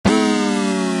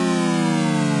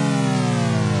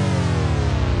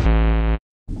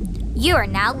You are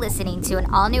now listening to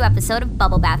an all-new episode of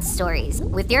Bubble Bath Stories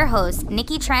with your hosts,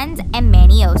 Nikki Trends and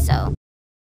Manny Oso.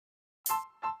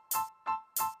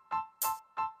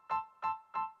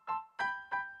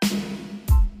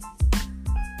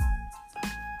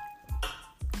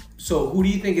 So, who do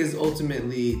you think is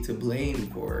ultimately to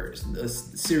blame for the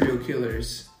serial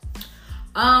killers?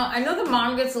 I know the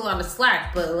mom gets a lot of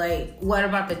slack, but like, what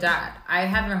about the dad? I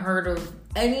haven't heard of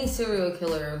any serial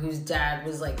killer whose dad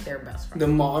was like their best friend. The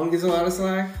mom gets a lot of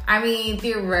slack? I mean,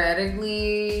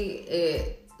 theoretically,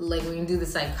 like when you do the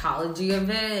psychology of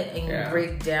it and you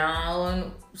break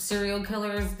down serial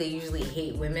killers, they usually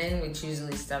hate women, which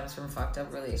usually stems from fucked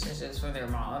up relationships with their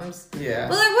moms. Yeah.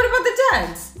 But like, what about the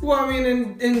dads? Well, I mean,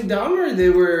 in Dahmer,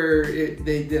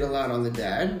 they did a lot on the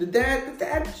dad. The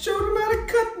dad showed him how to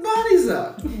cut bodies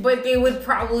up. But they would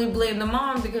probably blame the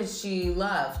mom because she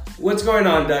left. What's going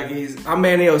on, Duckies? I'm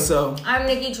Manny Oso. I'm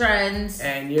Nikki Trends.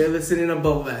 And you're listening to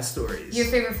Bubble Bath Stories. Your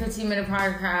favorite 15-minute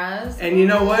podcast. And you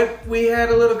know what? We had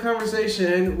a little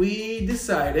conversation. We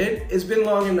decided it's been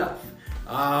long enough.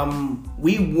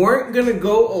 We weren't gonna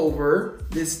go over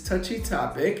this touchy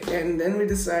topic, and then we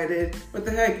decided, what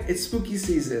the heck, it's spooky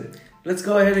season. Let's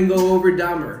go ahead and go over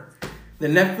Dahmer, the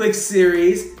Netflix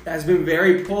series that's been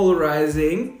very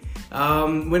polarizing.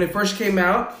 When it first came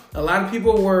out, a lot of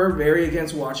people were very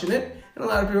against watching it, and a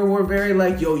lot of people were very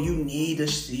like, yo, you need to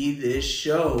see this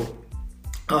show.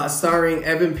 Starring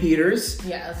Evan Peters.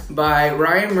 Yes. By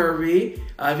Ryan Murphy.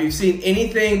 If you've seen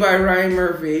anything by Ryan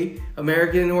Murphy,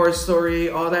 American Horror Story,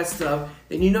 all that stuff,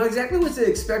 then you know exactly what to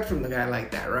expect from the guy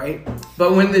like that, right?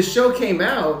 But when the show came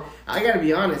out, I gotta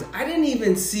be honest, I didn't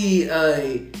even see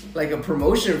a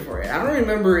promotion for it. I don't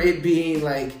remember it being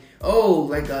like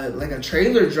a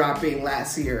trailer dropping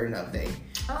last year or nothing.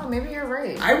 Oh, maybe you're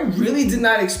right. I really did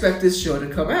not expect this show to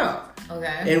come out.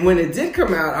 Okay. And when it did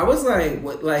come out, I was like,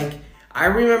 what? Like, I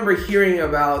remember hearing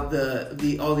about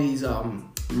all these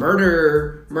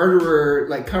murderer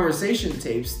like conversation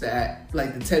tapes that,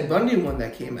 like the Ted Bundy one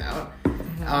that came out.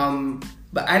 Mm-hmm.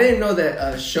 But I didn't know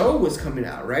that a show was coming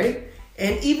out, right?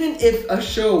 And even if a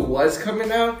show was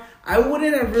coming out, I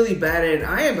wouldn't have really batted an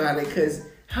eye about it, because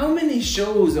how many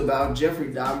shows about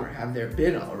Jeffrey Dahmer have there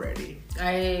been already?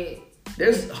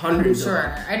 There's hundreds. Sure.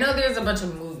 Of them. I know there's a bunch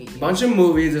of movies.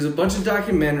 There's a bunch of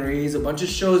documentaries, a bunch of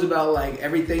shows about like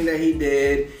everything that he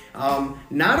did.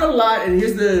 Not a lot, and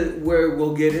here's where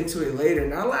we'll get into it later.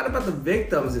 Not a lot about the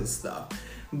victims and stuff.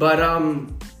 But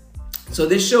so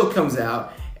this show comes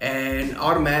out and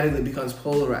automatically becomes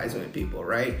polarizing with people,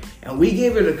 right? And we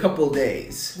gave it a couple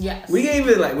days. Yes. We gave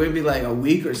it maybe a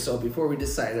week or so before we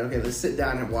decided, okay, let's sit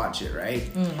down and watch it, right?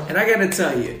 Mm-hmm. And I gotta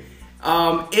tell you,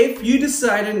 if you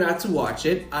decided not to watch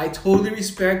it, I totally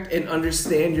respect and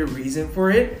understand your reason for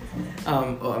it.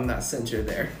 I'm not censored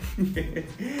there.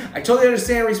 I totally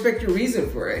understand and respect your reason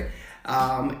for it.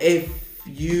 If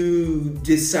you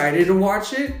decided to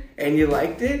watch it and you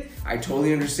liked it, I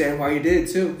totally understand why you did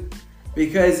it too.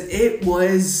 Because it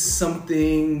was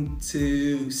something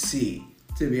to see,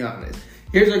 to be honest.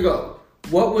 Here's our go.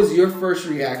 What was your first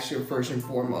reaction, first and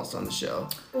foremost, on the show?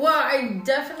 Well, I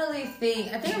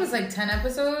think it was like 10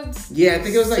 episodes. Yeah, I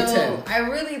think it was like 10. I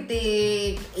really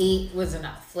think 8 was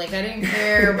enough. Like, I didn't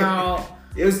care about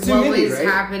it was too what many, was right?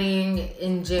 happening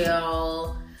in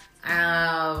jail.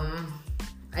 I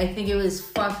think it was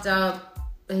fucked up.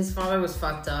 His father was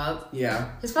fucked up.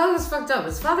 Yeah. His father was fucked up.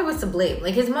 His father was to blame.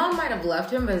 Like, his mom might have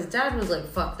left him, but his dad was, like,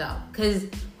 fucked up. Because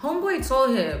homeboy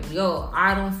told him, yo,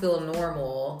 I don't feel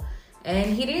normal.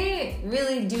 And he didn't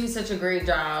really do such a great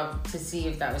job to see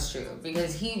if that was true,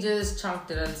 because he just chalked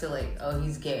it up to like, oh,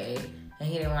 he's gay, and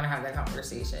he didn't want to have that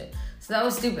conversation. So that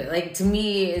was stupid. Like, to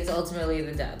me, it's ultimately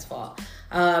the dad's fault.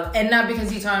 And not because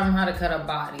he taught him how to cut up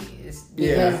bodies,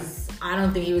 because I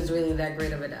don't think he was really that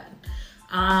great of a dad.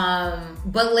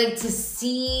 But like, to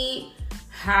see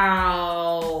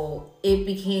how it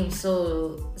became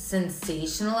so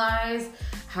sensationalized,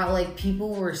 how like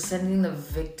people were sending the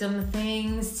victim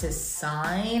things to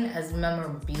sign as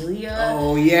memorabilia.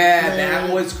 Oh yeah, like,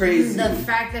 that was crazy. The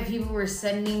fact that people were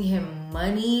sending him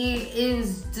money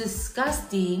is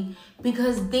disgusting,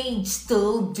 because they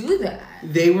still do that.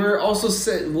 They were also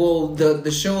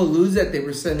the show alludes that they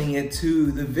were sending it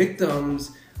to the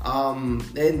victims. And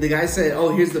the guy said,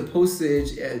 "Oh, here's the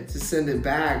postage to send it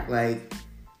back," like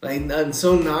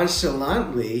so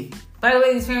nonchalantly. By the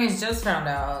way, these families just found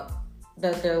out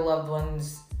that their loved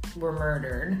ones were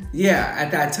murdered. Yeah,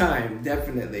 at that time,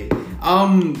 definitely.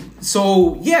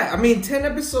 So yeah, I mean, 10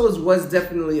 episodes was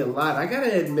definitely a lot. I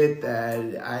gotta admit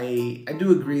that I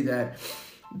do agree that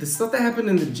the stuff that happened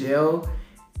in the jail,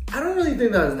 I don't really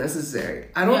think that was necessary.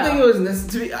 I don't think it was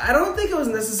necessary. I don't think it was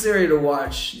necessary to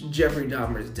watch Jeffrey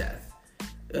Dahmer's death.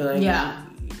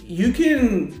 You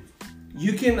can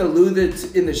allude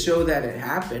it in the show that it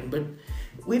happened, but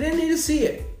we didn't need to see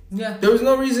it. Yeah. There was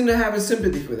no reason to have a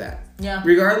sympathy for that. Yeah.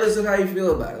 Regardless of how you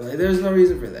feel about it. Like, there's no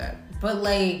reason for that. But,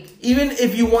 like... Even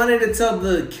if you wanted to tell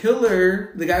the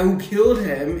killer, the guy who killed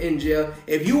him in jail,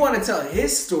 if you want to tell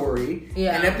his story,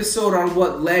 an episode on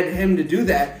what led him to do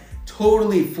that,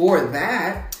 totally for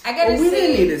that. I gotta say... We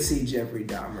didn't need to see Jeffrey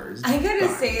Dahmer's I gotta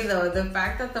say, though, the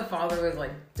fact that the father was,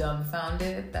 like,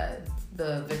 dumbfounded that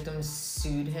the victims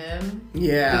sued him.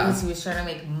 Yeah. Because he was trying to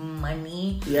make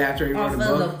money. Yeah, after he wrote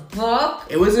the book.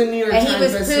 It was a New York Times bestseller. And he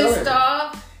was pissed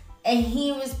off. And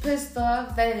he was pissed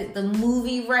off that the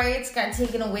movie rights got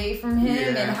taken away from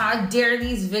him. And how dare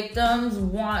these victims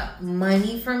want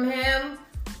money from him.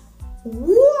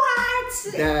 What?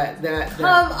 Come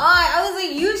on. I was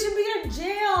like, you should be in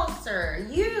jail, sir.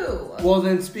 You. Well,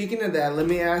 then, speaking of that, let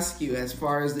me ask you, as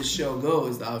far as the show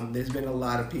goes, there's been a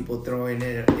lot of people throwing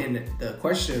in the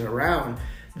question around.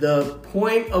 The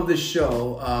point of the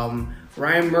show,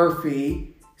 Ryan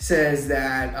Murphy says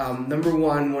that, number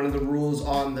one of the rules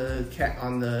on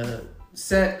the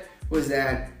set was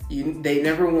that they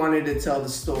never wanted to tell the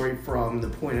story from the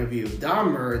point of view of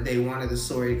Dahmer. They wanted the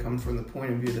story to come from the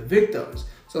point of view of the victims.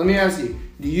 So let me ask you,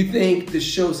 do you think the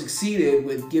show succeeded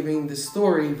with giving the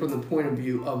story from the point of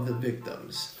view of the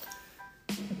victims?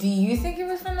 Do you think it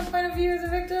was from the point of view of the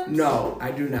victims? No,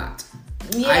 I do not.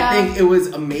 Yeah. I think it was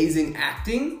amazing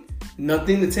acting.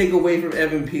 Nothing to take away from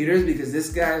Evan Peters, because this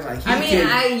guy's like,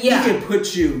 he can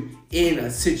put you in a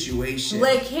situation.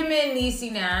 Like, him and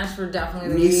Niecy Nash were definitely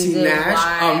the reason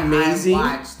why amazing.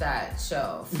 I watched that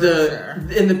show, for sure.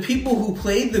 And the people who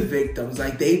played the victims,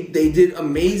 like, they did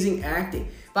amazing acting.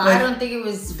 But I don't think it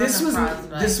was from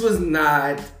this was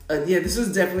not this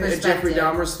was definitely a Jeffrey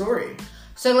Dahmer story.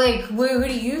 So, like, who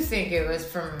do you think it was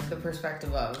from the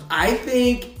perspective of? I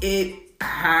think it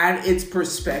had its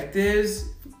perspectives.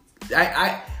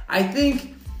 I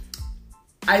think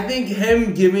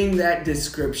him giving that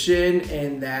description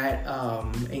and that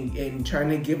and trying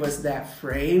to give us that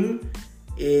frame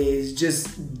isn't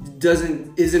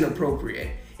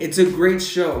appropriate. It's a great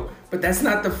show, but that's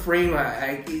not the frame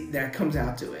that comes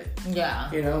out to it. Yeah,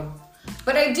 you know.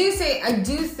 But I do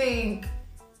think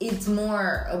it's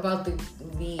more about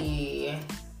the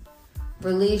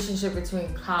relationship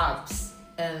between cops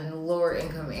and lower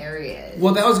income areas.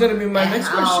 Well, that was going to be my next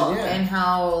question. Yeah, and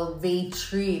how they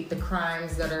treat the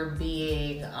crimes that are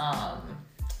being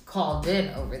called in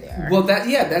over there. Well,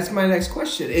 that's my next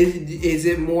question. Is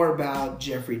it more about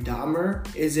Jeffrey Dahmer?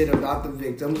 Is it about the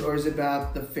victims, or is it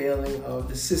about the failing of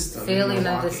the system? Failing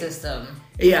of the system.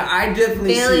 Yeah, I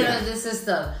definitely failing see that. of the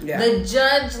system. Yeah. The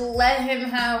judge let him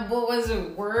have work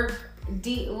release.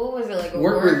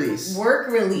 Work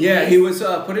release. Yeah, he was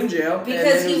put in jail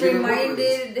because he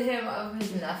reminded him of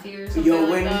his nephew or something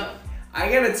like that. I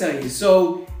gotta tell you,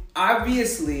 so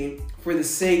obviously, for the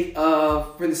sake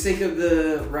of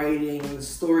the writing and the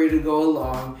story to go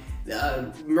along,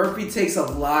 Murphy takes a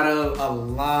lot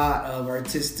of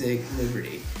artistic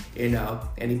liberty, you know,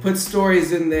 and he puts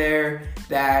stories in there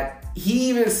that he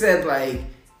even said, like,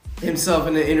 himself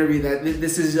in the interview, that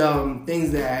this is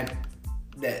things that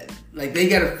like they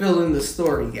gotta fill in the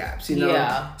story gaps, you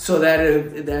know, so that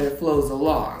it flows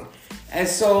along. And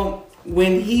so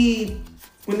when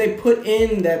they put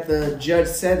in that the judge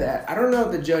said that, I don't know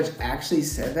if the judge actually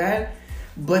said that,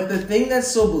 but the thing that's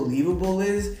so believable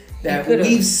is that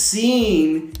we've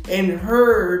seen and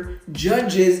heard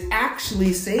judges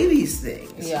actually say these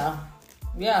things. Yeah.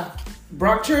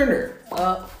 Brock Turner.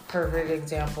 Perfect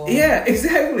example. Yeah,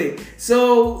 exactly.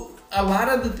 So a lot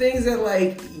of the things that,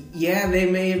 like,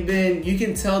 they may have been, you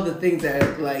can tell the things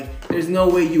that, like, there's no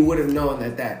way you would have known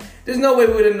that there's no way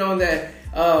we would have known that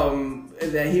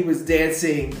that he was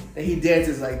dancing, that he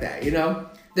dances like that, you know?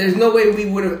 There's no way we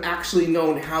would have actually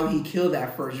known how he killed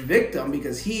that first victim,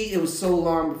 because it was so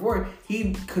long before,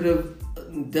 he could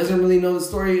have, doesn't really know the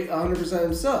story 100%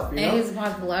 himself, you know? And he's a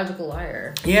pathological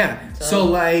liar. Yeah. So,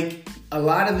 like, a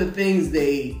lot of the things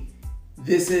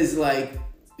this is like,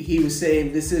 he was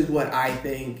saying, this is what I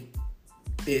think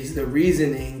is the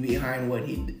reasoning behind what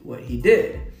he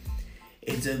did.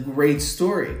 It's a great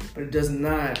story, but it does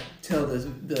not tell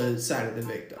the side of the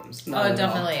victims.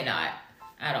 Definitely not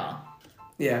at all.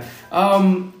 Yeah.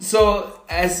 So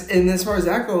as far as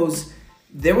that goes,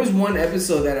 there was one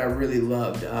episode that I really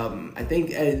loved. I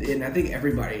think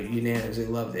everybody unanimously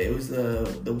loved it. It was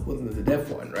the deaf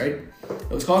one, right? It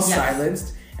was called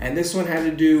Silenced. And this one had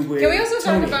to do with. Can we also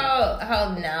Tony. talk about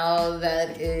how now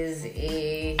that is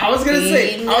a I was gonna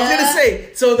thing?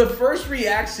 say. So the first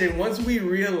reaction, once we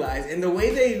realized, and the way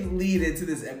they lead into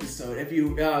this episode, if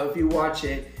you watch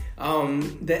it,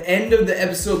 the end of the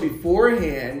episode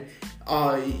beforehand,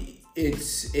 it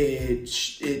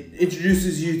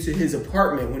introduces you to his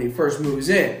apartment when he first moves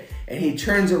in, and he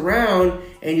turns around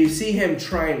and you see him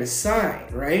trying to sign,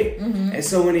 right? Mm-hmm. And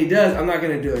so when he does, I'm not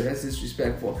gonna do it. That's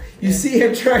disrespectful. You see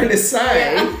him trying to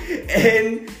sign,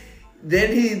 and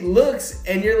then he looks,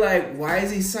 and you're like, "Why is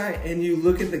he signing?" And you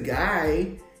look at the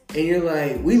guy, and you're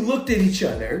like, "We looked at each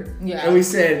other, and we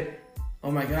said,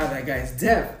 oh my God, that guy's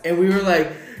deaf," and we were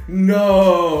like,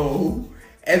 "No,"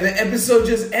 and the episode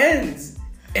just ends.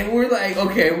 And we're like,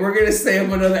 okay, we're going to stay up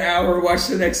another hour and watch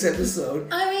the next episode.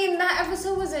 I mean, that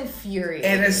episode was infuriating.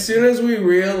 And as soon as we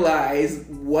realized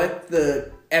what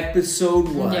the episode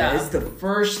was, the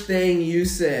first thing you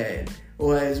said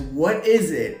was, what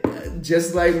is it?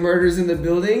 Just like Murders in the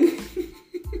Building?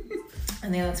 I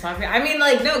think that's popular. I mean,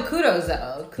 like, no, kudos,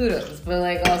 though. Kudos. But,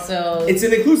 like, also... It's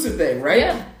an inclusive thing, right?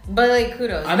 Yeah. But, like,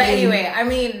 kudos. But anyway, I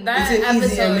mean, that it's an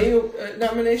episode... easy Emmy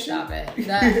nomination? Stop it.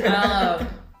 That,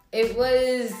 It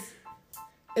was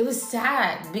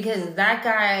sad because that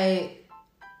guy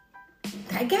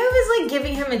was like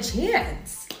giving him a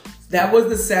chance. That was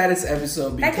the saddest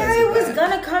episode because that guy was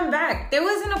gonna come back. There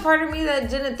wasn't a part of me that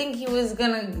didn't think he was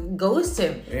gonna ghost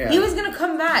him. Yeah. He was gonna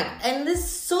come back, and this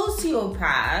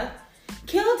sociopath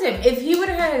killed him. If he would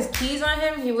have had his keys on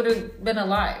him, he would have been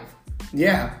alive.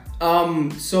 Yeah.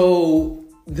 So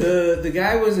the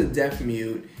guy was a deaf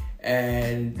mute.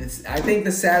 And I think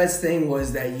the saddest thing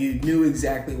was that you knew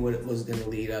exactly what it was going to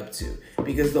lead up to.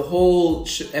 Because the whole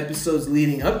episodes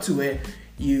leading up to it,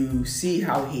 you see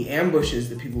how he ambushes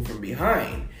the people from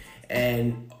behind.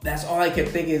 And that's all I kept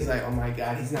thinking is like, oh my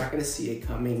God, he's not going to see it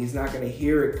coming. He's not going to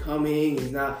hear it coming.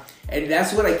 He's not. And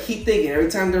that's what I keep thinking.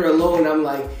 Every time they're alone, I'm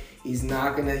like, he's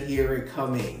not going to hear it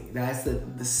coming. That's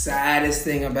the saddest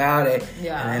thing about it.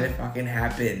 Yeah. And then it fucking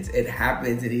happens. It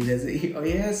happens and he does it. Oh,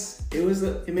 yes.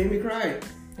 It made me cry.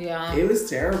 Yeah. It was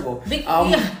terrible.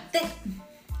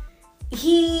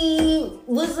 He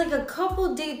was like a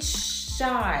couple dates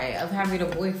shy of having a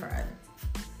boyfriend.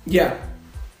 Yeah.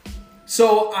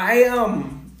 So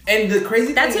and the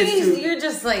crazy thing is you're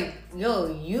just like,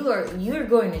 yo, you're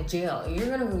going to jail. You're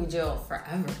gonna go to jail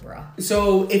forever, bro.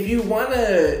 So if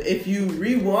you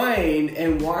rewind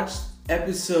and watch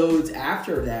episodes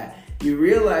after that, you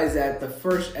realize that the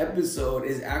first episode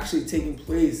is actually taking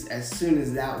place as soon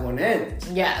as that one ends.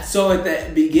 Yeah. So at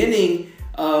the beginning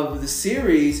of the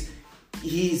series,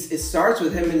 it starts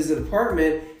with him in his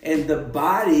apartment, and the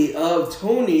body of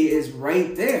Tony is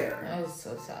right there. That was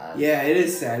so sad. Yeah, it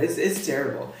is sad. It's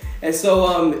terrible. And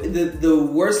so the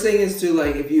worst thing is to,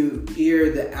 like, if you hear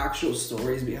the actual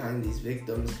stories behind these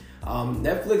victims,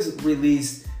 Netflix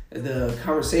released the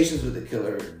Conversations with the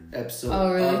Killer episode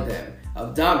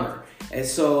of Dahmer. And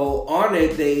so on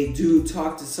it, they do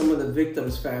talk to some of the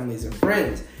victims' families and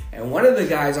friends. And one of the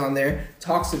guys on there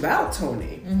talks about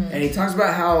Tony. Mm-hmm. And he talks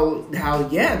about how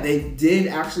they did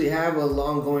actually have a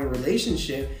long-going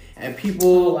relationship. And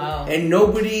people, and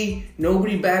nobody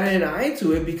batted an eye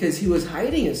to it because he was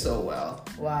hiding it so well.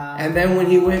 Wow. And then when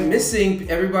he went missing,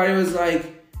 everybody was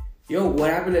like, yo,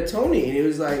 what happened to Tony? And he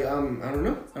was like, I don't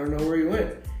know. I don't know where he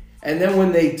went. And then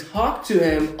when they talked to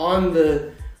him on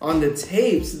the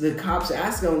tapes, the cops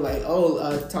asked him, like,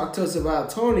 talk to us about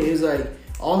Tony. He was like,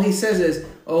 all he says is,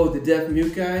 oh, the deaf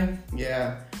mute guy?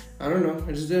 Yeah. I don't know.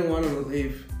 I just didn't want him to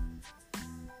leave.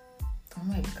 Oh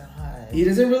my God. He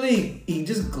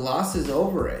just glosses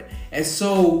over it. And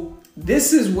so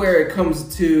this is where it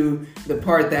comes to the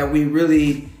part that we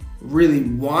really, really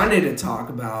wanted to talk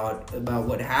about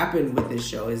what happened with this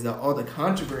show, is all the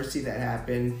controversy that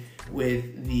happened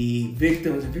with the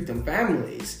victims and victim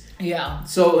families. Yeah.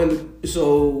 So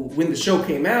when the show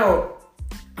came out,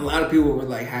 a lot of people were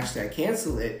like,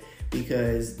 #cancel it,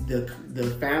 because the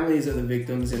families of the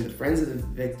victims and the friends of the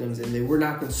victims, and they were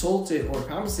not consulted or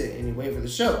compensated in any way for the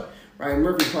show. Ryan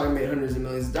Murphy probably made hundreds of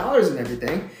millions of dollars and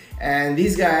everything, and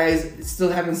these guys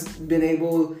still haven't been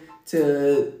able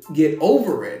to get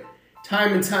over it.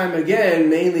 Time and time again,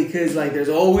 mainly because like there's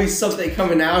always something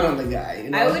coming out on the guy.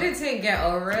 You know? I wouldn't say get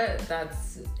over it.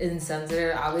 That's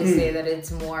insensitive. I would say that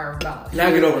it's more about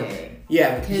not get over it.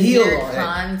 Yeah, heal. You're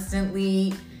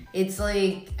constantly. It's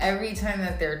like every time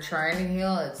that they're trying to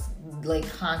heal, it's like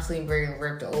constantly being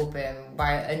ripped open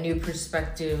by a new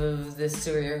perspective of this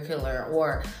serial killer,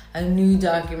 or a new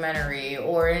documentary,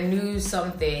 or a new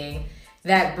something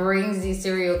that brings these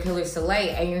serial killers to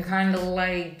light. And you're kind of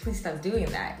like, please stop doing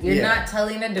that. You're not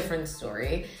telling a different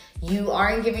story. You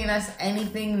aren't giving us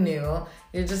anything new.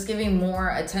 You're just giving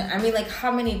more attention. I mean, like,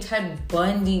 how many Ted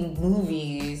Bundy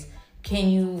movies can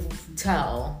you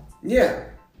tell? Yeah.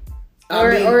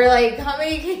 Or like, how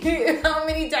many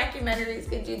documentaries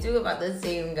could you do about the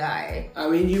same guy? I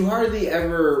mean, you hardly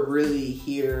ever really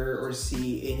hear or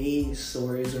see any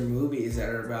stories or movies that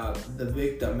are about the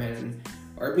victim,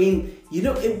 or I mean, you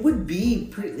know, it would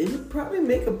probably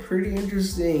make a pretty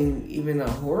interesting, even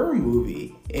a horror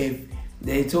movie if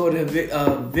they told a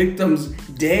victim's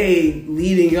day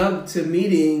leading up to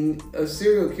meeting a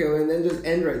serial killer and then just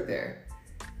end right there.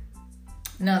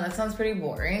 No, that sounds pretty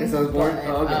boring. It sounds boring?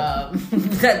 But, okay.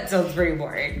 That sounds pretty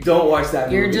boring. Don't watch that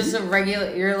movie. You're just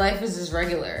your life is just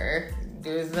regular.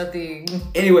 There's nothing.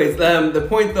 Anyways, the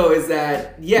point though is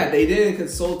that, yeah, they didn't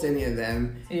consult any of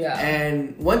them. Yeah.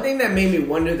 And one thing that made me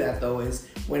wonder that though is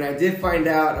when I did find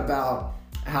out about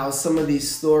how some of these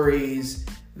stories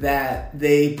that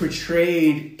they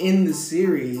portrayed in the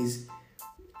series,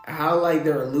 how like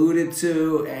they're alluded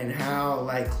to and how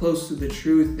like close to the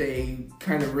truth they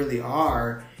kind of really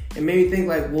are, it made me think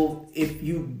like, well, if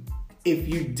you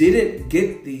didn't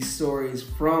get these stories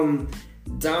from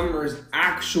Dahmer's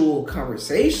actual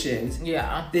conversations,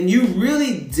 yeah, then you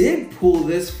really did pull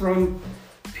this from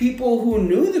people who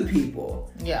knew the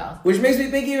people. Yeah. Which makes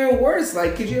me think even worse.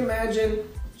 Like, could you imagine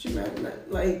if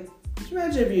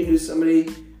you knew somebody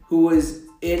who was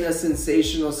in a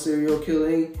sensational serial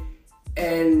killing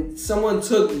and someone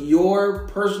took your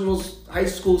personal high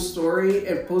school story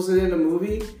and posted it in a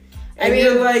movie? And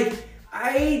you're like,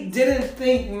 I didn't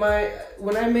think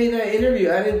when I made that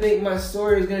interview, I didn't think my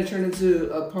story was going to turn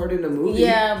into a part in the movie.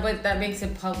 Yeah, but that makes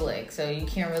it public, so you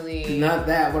can't really... Not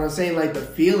that. What I'm saying, like, the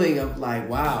feeling of, like,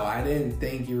 wow, I didn't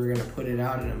think you were going to put it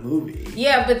out in a movie.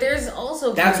 Yeah, but there's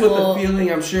also That's what the feeling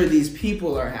I'm sure these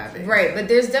people are having. Right, but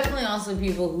there's definitely also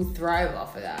people who thrive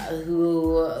off of that,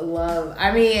 who love...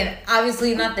 I mean,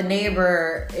 obviously not the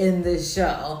neighbor in the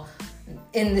show,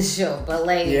 but,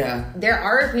 like, there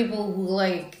are people who,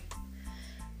 like,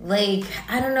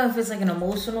 I don't know if it's like an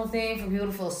emotional thing for people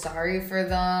to feel sorry for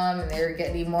them and they're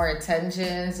getting more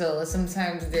attention. So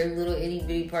sometimes their little itty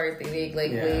bitty part they make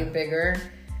like way bigger.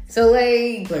 So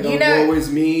like you know, woe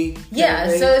is me.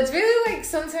 Yeah, so it's really like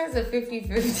sometimes a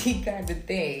 50-50 kind of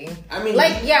thing. I mean,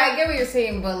 like, yeah, I get what you're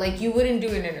saying, but like you wouldn't do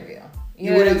an interview. You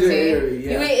know what I'm saying?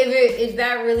 If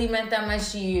that really meant that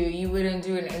much to you, you wouldn't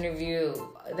do an interview.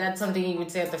 That's something you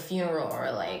would say at the funeral or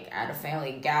like at a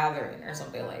family gathering or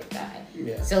something like that.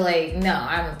 Yeah. So like, no,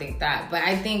 I don't think that. But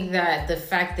I think that the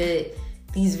fact that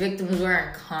these victims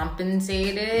weren't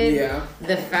compensated,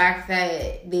 the fact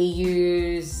that they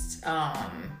used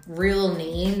real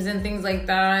names and things like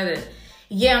that, and,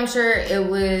 yeah, I'm sure it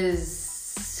was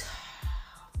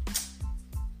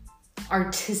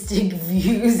artistic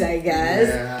views, I guess.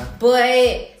 Yeah.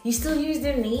 But you still use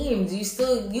their names.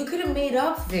 You could have made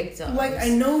up victims. Like, I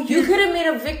know you could have made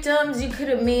up victims. You could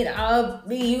have made up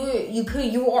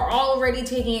you are already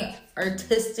taking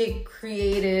artistic,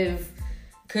 creative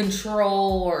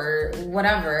control or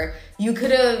whatever. You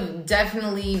could have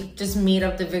definitely just made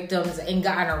up the victims and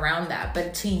gotten around that.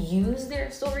 But to use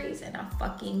their stories and not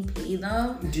fucking pay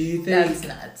them, that's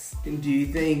nuts. Do you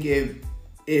think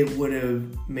it would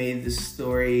have made the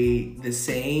story the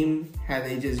same had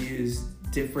they just used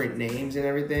different names and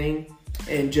everything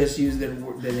and just used the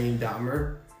name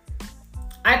Dahmer?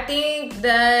 I think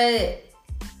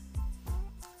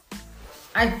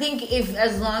if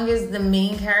as long as the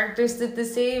main characters did the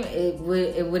same, it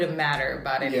wouldn't matter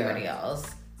about anybody else.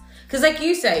 Because like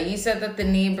you said that the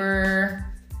neighbor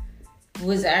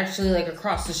was actually like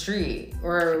across the street,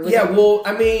 or well,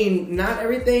 I mean, not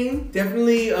everything.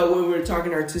 Definitely, when we were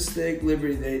talking artistic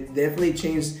liberty, they definitely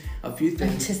changed a few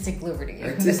things. Artistic liberty.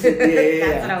 Yeah. That's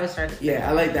what I was trying to say. Yeah,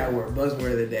 I like that word,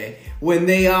 buzzword of the day. When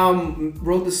they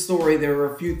wrote the story, there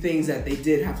were a few things that they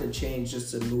did have to change just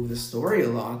to move the story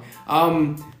along.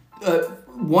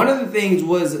 One of the things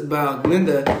was about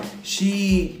Glenda.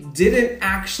 She didn't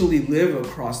actually live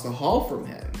across the hall from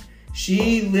him.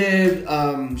 She lived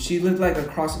like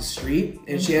across the street,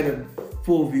 and she had a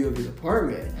full view of his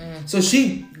apartment. So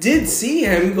she did see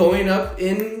him going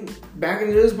back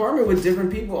into his apartment with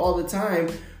different people all the time.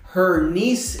 Her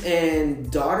niece and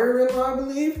daughter-in-law, I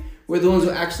believe, were the ones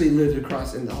who actually lived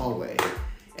across in the hallway,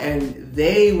 and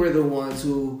they were the ones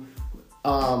who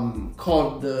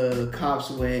called the cops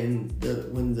when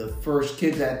the first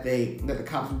kid that the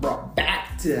cops brought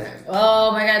back to them.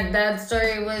 Oh my god, that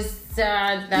story was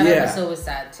sad. That episode was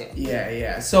sad too.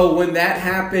 Yeah. So when that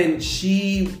happened,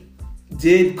 she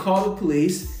did call the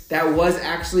police. That was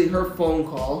actually her phone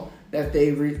call that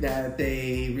they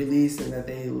released and that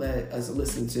they let us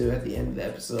listen to at the end of the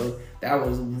episode, that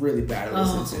was really bad to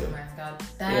listen to. Oh my god,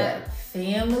 that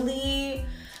family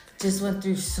just went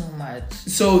through so much.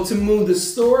 So to move the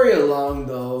story along,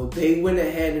 though, they went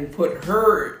ahead and put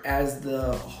her as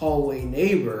the hallway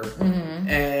neighbor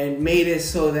and made it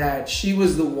so that she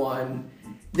was the one.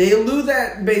 They allude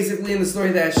that basically in the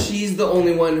story that she's the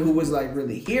only one who was like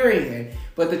really hearing it.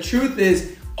 But the truth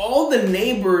is, all the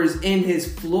neighbors in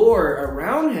his floor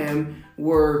around him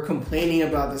were complaining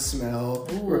about the smell,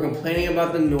 were complaining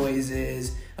about the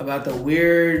noises, about the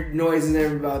weird noises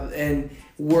and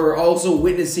were also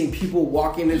witnessing people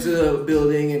walking into the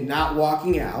building and not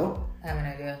walking out. I have an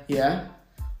idea. Yeah?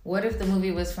 What if the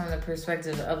movie was from the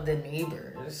perspective of the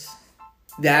neighbors?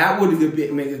 That would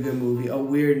make a good movie. A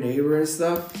weird neighbor and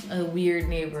stuff. A weird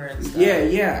neighbor and stuff.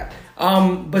 Yeah.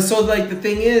 But so like the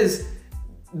thing is,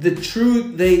 the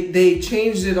truth, they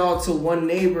changed it all to one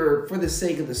neighbor for the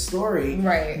sake of the story.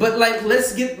 Right. But like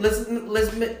let's make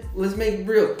it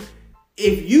real.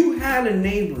 If you had a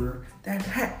neighbor that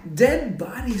had dead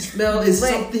body smell is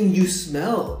something you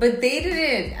smell. But they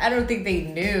didn't. I don't think they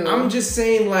knew. I'm just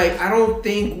saying, like, I don't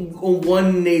think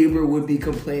one neighbor would be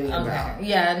complaining about.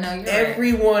 Yeah, no, you're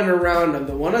everyone around them,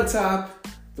 the one on top,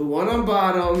 the one on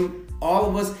bottom, all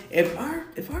of us. If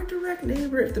our direct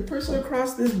neighbor, if the person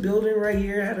across this building right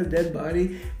here had a dead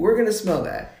body, we're gonna smell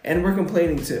that, and we're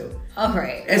complaining too. All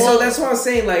right. And so that's what I'm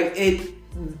saying. Like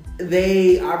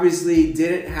they obviously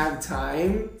didn't have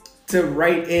time to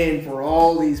write in for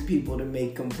all these people to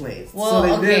make complaints. Well,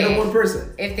 so they did it to one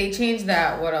person. If they changed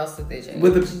that, what else did they change?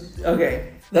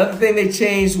 The other thing they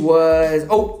changed was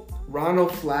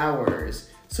Ronald Flowers.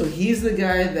 So he's the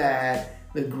guy that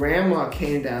the grandma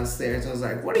came downstairs and was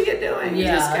like, "What are you doing?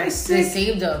 Yeah, this guy's sick." They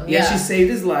saved him. Yeah, she saved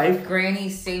his life. Granny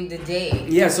saved the day.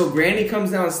 Yeah, so Granny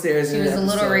comes downstairs. She was a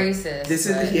little racist. This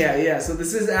is yeah. So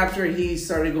this is after he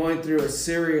started going through a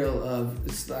serial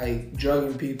of like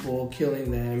drugging people,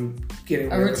 killing them, getting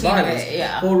rid of their bodies.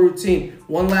 Whole routine.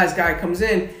 One last guy comes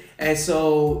in, and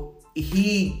so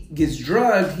he gets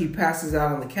drugged. He passes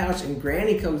out on the couch, and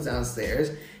Granny comes downstairs,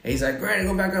 and he's like, "Granny,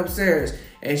 go back upstairs."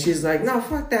 And she's like, "No,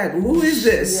 fuck that. Who is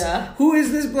this? Yeah. Who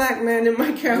is this black man in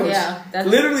my couch?" Yeah.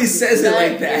 Literally says it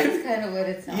like that. That's kind of what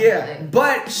it sounds like.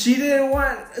 But she didn't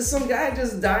want some guy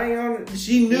just dying on.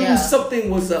 She knew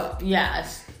something was up.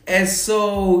 Yes. And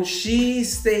so she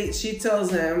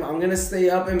tells him, "I'm gonna stay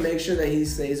up and make sure that he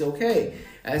stays okay."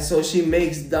 And so she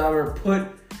makes Dahmer put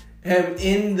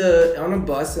him on a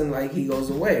bus and like he goes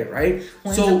away, right?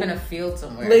 Wakes up in a field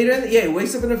somewhere. Later, he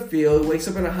wakes up in a field, wakes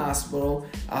up in a hospital,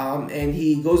 and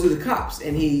he goes to the cops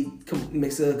and he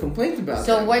makes a complaint about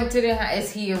So them. what did it? Is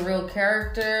he a real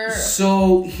character?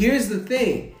 So here's the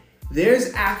thing.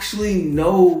 There's actually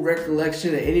no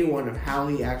recollection of anyone of how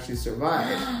he actually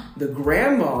survived. The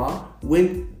grandma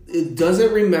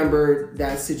doesn't remember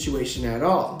that situation at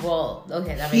all. Well,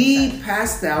 okay, that makes sense. He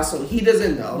passed out, so he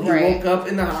doesn't know. He woke up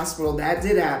in the hospital. That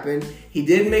did happen. He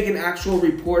did make an actual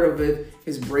report of it,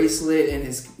 his bracelet and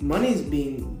his money's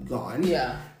being gone.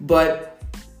 Yeah. But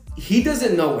he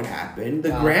doesn't know what happened.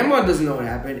 The grandma doesn't know what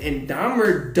happened. And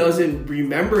Dahmer doesn't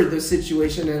remember the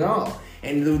situation at all.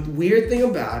 And the weird thing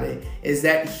about it is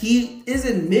that he is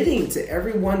admitting to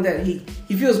everyone that he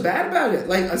feels bad about it,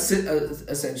 like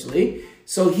essentially.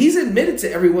 So he's admitted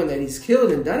to everyone that he's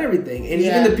killed and done everything. And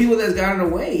even the people that's gotten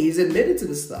away, he's admitted to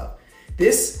the stuff.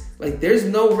 There's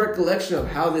no recollection of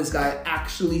how this guy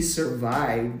actually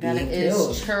survived being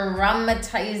killed. It's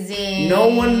traumatizing. No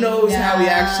one knows how he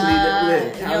actually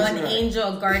lived. An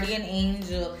angel, a guardian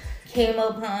angel, came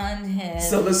upon him.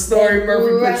 So the story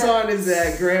Murphy puts on is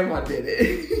that grandma did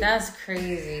it. That's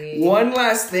crazy. One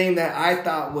last thing that I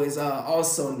thought was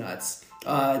also nuts.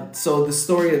 So the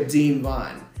story of Dean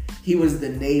Vaughn. He was the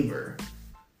neighbor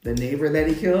that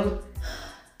he killed.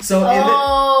 So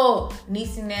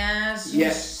Niecy Nash.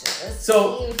 Yes.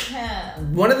 So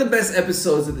one of the best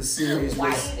episodes of the series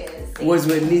was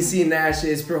with Niecy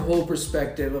Nash's whole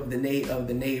perspective of the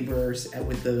neighbors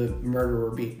with the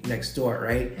murderer next door,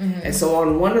 right? Mm-hmm. And so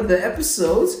on one of the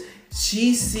episodes,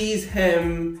 she sees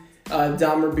him.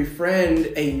 Dahmer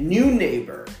befriend a new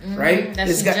neighbor, right? That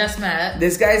she just met.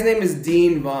 This guy's name is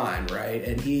Dean Vaughn, right?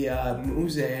 And he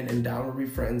moves in, and Dahmer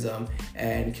befriends him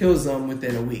and kills him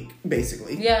within a week,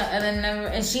 basically. Yeah,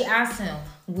 and she asks him,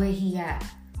 where he at?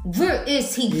 Where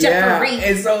is he, Jeffrey? Yeah,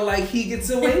 and so like he gets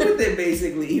away with it,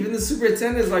 basically. Even the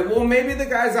superintendent's like, well, maybe the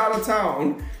guy's out of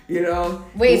town, you know?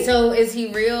 Wait, so is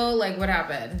he real? Like, what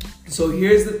happened? So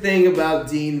here's the thing about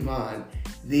Dean Vaughn.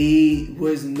 There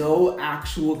was no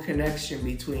actual connection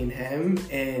between him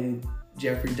and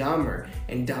Jeffrey Dahmer.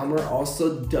 And Dahmer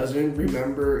also doesn't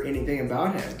remember anything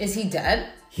about him. Is he dead?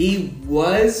 He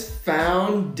was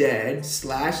found dead,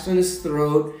 slashed in his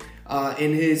throat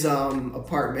in his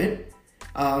apartment.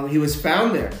 He was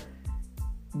found there.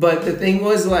 But the thing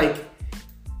was, like,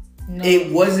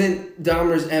 it wasn't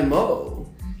Dahmer's M.O.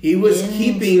 He was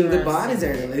keeping the bodies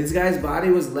there. This guy's body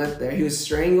was left there. He was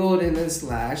strangled and then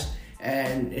slashed,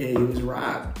 and he was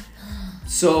robbed.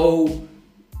 So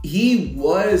he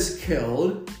was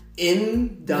killed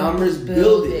in Dahmer's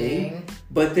building,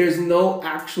 but there's no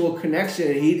actual connection.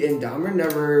 And Dahmer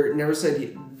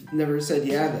never said,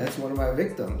 yeah, that's one of my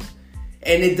victims.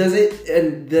 And it doesn't,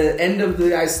 and the end of the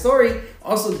guy's story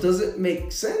also doesn't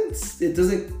make sense. It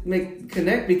doesn't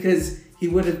connect because he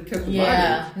would have kept the body.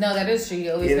 Yeah, no, that is true.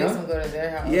 You always makes them go to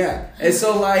their house. Yeah, and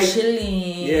so like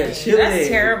chilling. Yeah, chilling. That's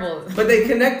terrible. But they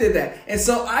connected that, and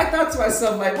so I thought to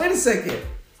myself, like, wait a second.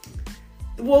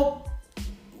 Well,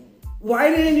 why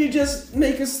didn't you just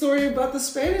make a story about the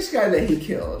Spanish guy that he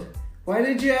killed? Why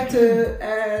did you have to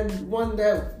add one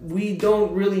that we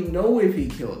don't really know if he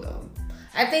killed them?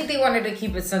 I think they wanted to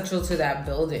keep it central to that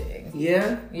building.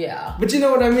 Yeah? Yeah. But you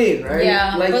know what I mean, right?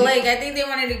 Yeah, but I think they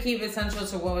wanted to keep it central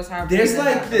to what was happening. There's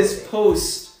like this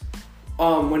post,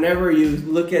 whenever you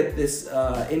look at this,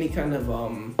 any kind of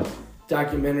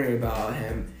documentary about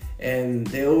him, and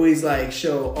they always like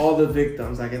show all the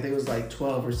victims, like I think it was like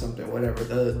 12 or something, whatever,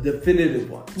 the definitive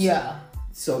ones. Yeah.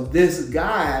 So this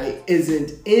guy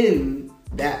isn't in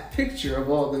that picture of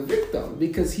all the victims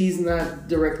because he's not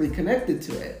directly connected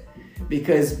to it.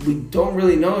 Because we don't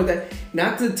really know that,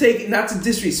 not to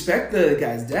disrespect the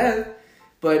guy's death,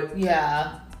 but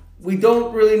yeah, we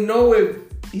don't really know if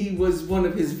he was one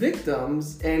of his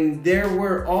victims, and there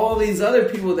were all these other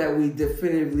people that we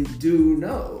definitively do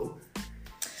know.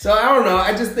 So I don't know.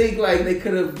 I just think like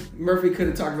Murphy could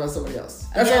have talked about somebody else.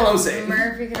 That's all I'm saying.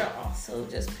 Murphy could have also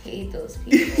just paid those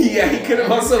people. Yeah, he could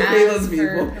have also paid those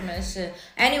people. Permission.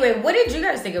 Anyway, what did you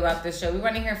guys think about this show? We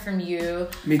want to hear from you.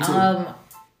 Me too.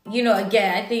 You know,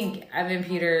 again, I think Evan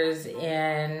Peters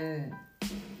and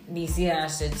Niecy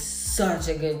Nash did such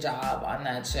a good job on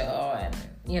that show, and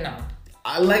you know,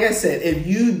 like I said, if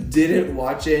you didn't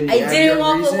watch it, and I didn't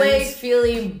walk away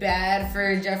feeling bad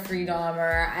for Jeffrey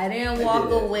Dahmer. I didn't walk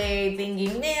away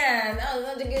thinking, man, that was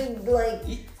such a good, like,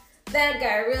 that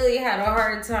guy really had a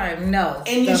hard time. No,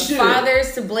 and the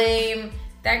father's to blame.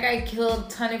 That guy killed a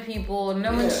ton of people.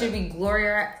 No one should be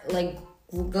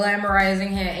glamorizing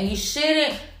him, and you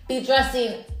shouldn't be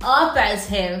dressing up as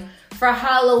him for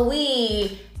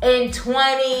Halloween in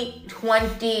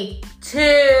 2022.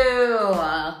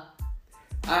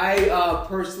 I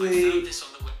personally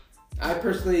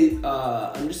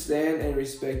understand and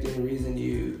respect any reason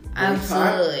you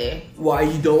why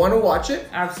you don't want to watch it.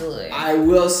 Absolutely. I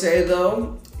will say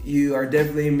though, you are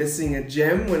definitely missing a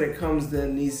gem when it comes to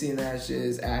Niecy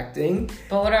Nash's acting.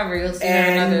 But whatever, you'll see her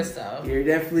in other stuff. You're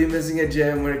definitely missing a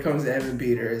gem when it comes to Evan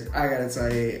Peters. I gotta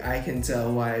tell you, I can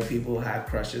tell why people have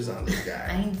crushes on this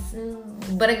guy.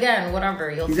 But again,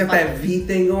 whatever. He's got that V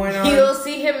thing going on. You'll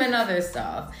see him in other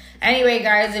stuff. Anyway,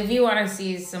 guys, if you want to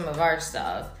see some of our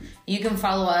stuff, you can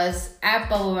follow us at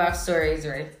Bubble Bath Stories,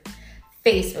 right?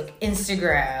 Facebook,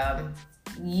 Instagram,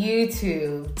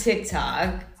 YouTube,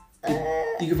 TikTok.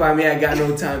 You can find me at Got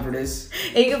No Time For This.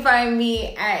 And you can find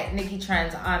me at Nikki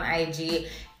Trends on IG.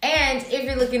 And if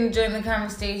you're looking to join the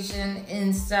conversation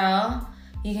in style,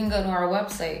 you can go to our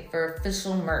website for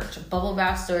official merch,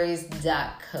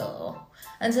 bubblebathstories.co.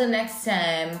 Until next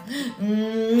time,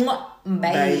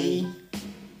 bye.